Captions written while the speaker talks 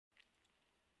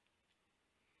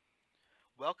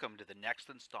Welcome to the next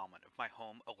installment of my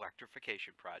home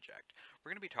electrification project.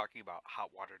 We're going to be talking about hot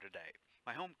water today.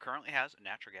 My home currently has a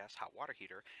natural gas hot water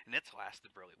heater and it's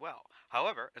lasted really well.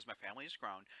 However, as my family has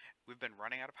grown, we've been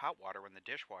running out of hot water when the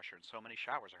dishwasher and so many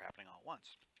showers are happening all at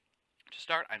once. To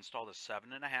start, I installed a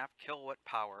 7.5 kilowatt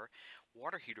power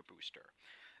water heater booster.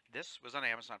 This was on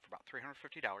Amazon for about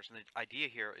 $350, and the idea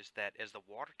here is that as the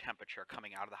water temperature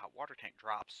coming out of the hot water tank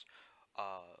drops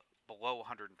below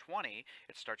 120,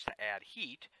 it starts to add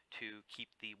heat to keep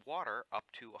the water up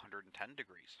to 110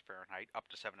 degrees Fahrenheit, up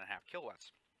to 7.5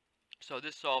 kilowatts. So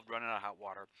this solved running out of hot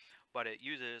water, but it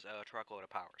uses a truckload of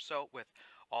power. So with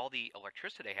all the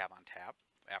electricity I have on tap,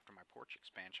 after my porch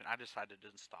expansion, I decided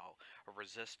to install a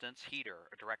resistance heater,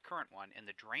 a direct current one, in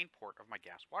the drain port of my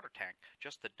gas water tank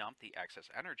just to dump the excess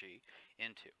energy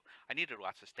into. I needed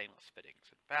lots of stainless fittings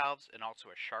and valves, and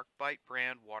also a SharkBite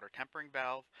brand water tempering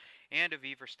valve, and a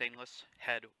Viver stainless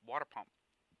head water pump.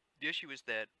 The issue is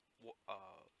that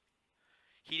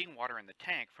heating water in the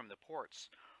tank from the ports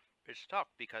is tough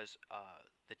because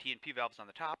the T&P valve's on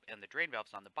the top and the drain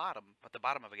valve's on the bottom, but the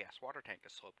bottom of a gas water tank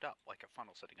is sloped up like a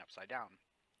funnel sitting upside down.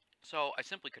 So I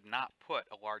simply could not put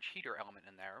a large heater element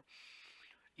in there,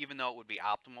 even though it would be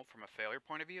optimal from a failure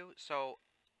point of view. So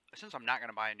since I'm not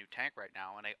going to buy a new tank right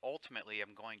now, and I ultimately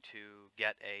am going to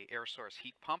get a air source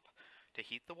heat pump to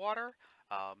heat the water,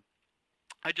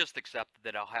 I just accepted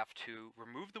that I'll have to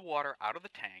remove the water out of the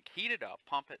tank, heat it up,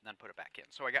 pump it, and then put it back in.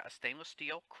 So I got a stainless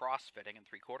steel cross-fitting and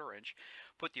 3/4 inch,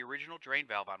 put the original drain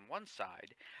valve on one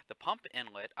side, the pump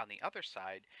inlet on the other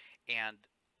side, and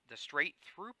the straight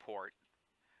through port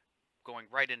going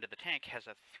right into the tank has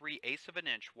a 3/8 of an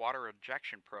inch water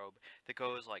injection probe that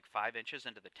goes like 5 inches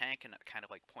into the tank, and it kind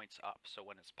of like points up. So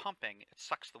when it's pumping, it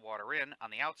sucks the water in on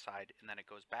the outside and then it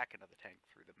goes back into the tank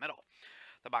through the middle.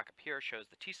 The mock-up here shows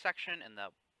the T-section and the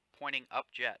pointing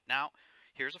up jet. Now,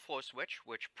 here's a flow switch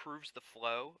which proves the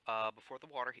flow before the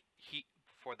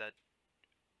before the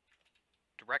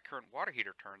direct current water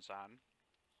heater turns on.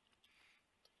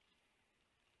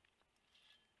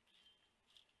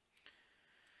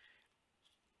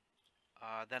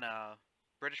 Then a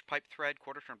British pipe thread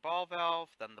quarter-turn ball valve,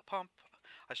 then the pump.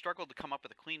 I struggled to come up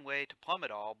with a clean way to plumb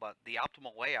it all, but the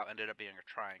optimal layout ended up being a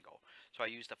triangle. So I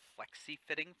used a flexi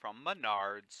fitting from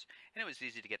Menards, and it was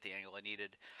easy to get the angle I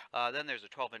needed. Then there's a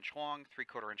 12-inch long,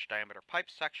 3/4 inch diameter pipe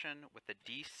section with the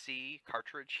DC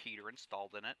cartridge heater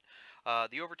installed in it.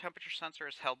 The overtemperature sensor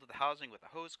is held to the housing with a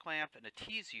hose clamp, and a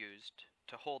T is used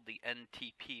to hold the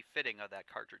NTP fitting of that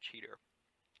cartridge heater,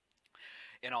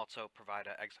 and also provide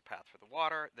an exit path for the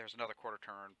water. There's another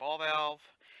quarter-turn ball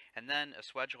valve, and then a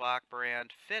Swedgelock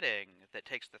brand fitting that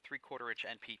takes the 3/4 inch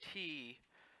NPT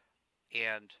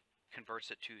and converts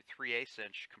it to 3/8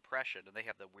 inch compression, and they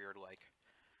have the weird like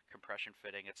compression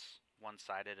fitting. It's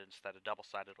one-sided instead of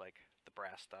double-sided like the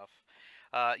brass stuff.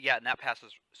 Yeah, and that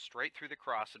passes straight through the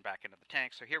cross and back into the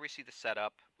tank. So here we see the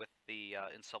setup with the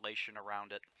insulation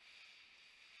around it.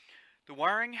 The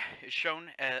wiring is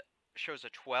shows a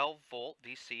 12-volt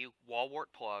DC wall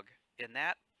wart plug, and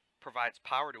that provides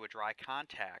power to a dry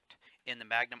contact in the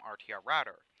Magnum RTR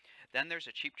router. Then there's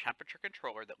a cheap temperature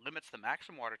controller that limits the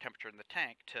maximum water temperature in the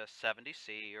tank to 70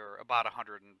 C or about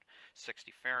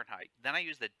 160 Fahrenheit. Then I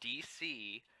use the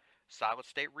DC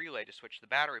solid-state relay to switch the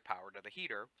battery power to the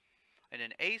heater, and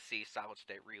an AC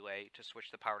solid-state relay to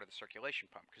switch the power to the circulation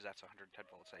pump, because that's 110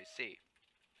 volts AC.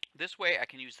 This way I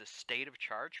can use the state of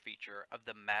charge feature of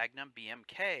the Magnum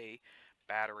BMK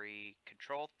battery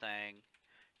control thing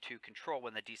to control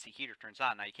when the DC heater turns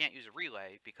on. Now you can't use a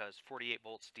relay because 48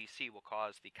 volts DC will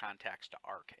cause the contacts to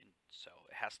arc, and so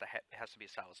it has to be a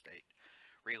solid state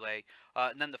relay.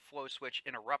 And then the flow switch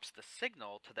interrupts the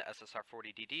signal to the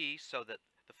SSR40DD so that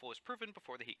the flow is proven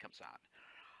before the heat comes on.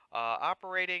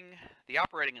 The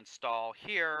operating install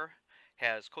here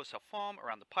has closed-cell foam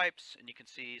around the pipes, and you can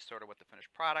see sort of what the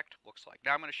finished product looks like.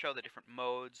 Now I'm going to show the different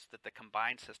modes that the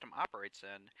combined system operates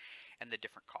in and the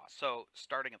different costs. So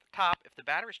starting at the top, if the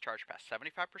battery is charged past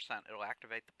 75%, it'll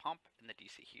activate the pump and the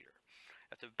DC heater.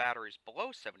 If the battery is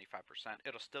below 75%,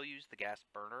 it'll still use the gas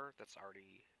burner that's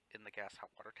already in the gas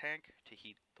hot water tank to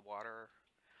heat the water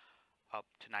up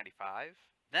to 95.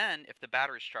 Then if the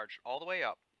battery is charged all the way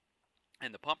up,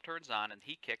 and the pump turns on and the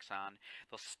heat kicks on,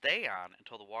 they'll stay on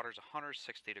until the water is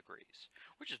 160 degrees,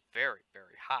 which is very,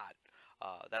 very hot.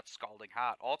 That's scalding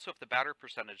hot. Also, if the battery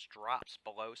percentage drops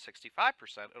below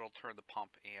 65%, it'll turn the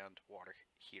pump and water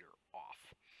heater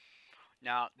off.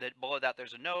 Now, below that,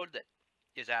 there's a node that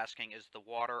is asking, is the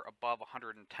water above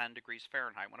 110 degrees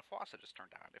Fahrenheit when a faucet is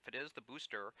turned on? If it is, the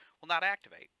booster will not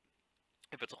activate.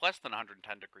 If it's less than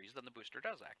 110 degrees, then the booster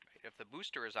does activate. If the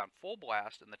booster is on full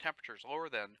blast and the temperature is lower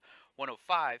than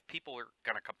 105, people are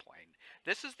going to complain.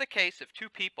 This is the case if two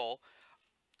people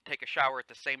take a shower at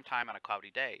the same time on a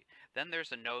cloudy day. Then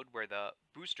there's a node where the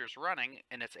booster's running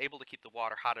and it's able to keep the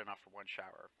water hot enough for one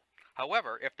shower.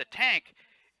 However, if the tank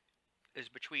is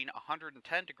between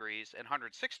 110 degrees and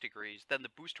 106 degrees, then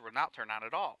the booster will not turn on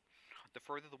at all. The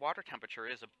further the water temperature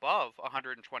is above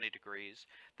 120 degrees,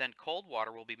 then cold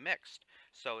water will be mixed.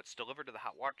 So it's delivered to the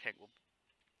hot water tank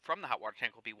from the hot water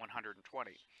tank will be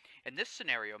 120. In this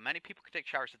scenario, many people can take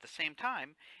showers at the same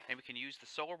time, and we can use the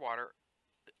solar water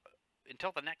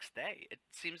until the next day. It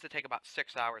seems to take about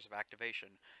 6 hours of activation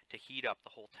to heat up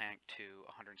the whole tank to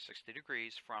 160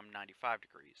 degrees from 95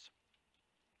 degrees.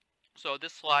 So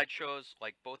this slide shows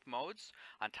like both modes.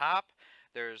 On top,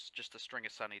 there's just a string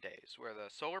of sunny days where the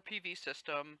solar PV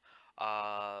system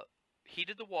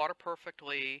heated the water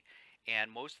perfectly,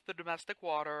 and most of the domestic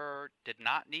water did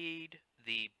not need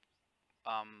the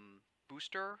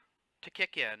booster to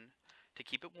kick in to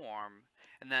keep it warm.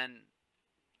 And then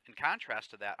in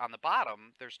contrast to that, on the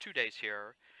bottom, there's 2 days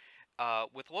here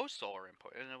with low solar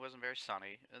input, and it wasn't very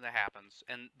sunny, and that happens.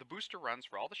 And the booster runs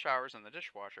for all the showers and the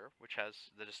dishwasher, which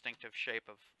has the distinctive shape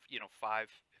of, it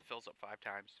fills up 5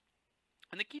 times.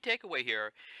 And the key takeaway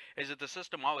here is that the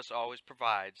system always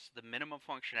provides the minimum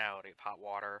functionality of hot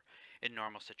water in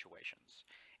normal situations.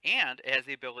 And it has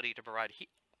the ability to provide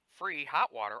free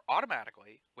hot water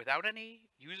automatically without any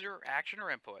user action or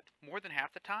input more than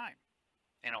half the time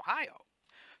in Ohio.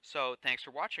 So thanks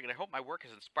for watching, and I hope my work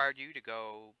has inspired you to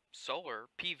go solar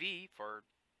PV for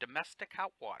domestic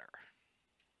hot water.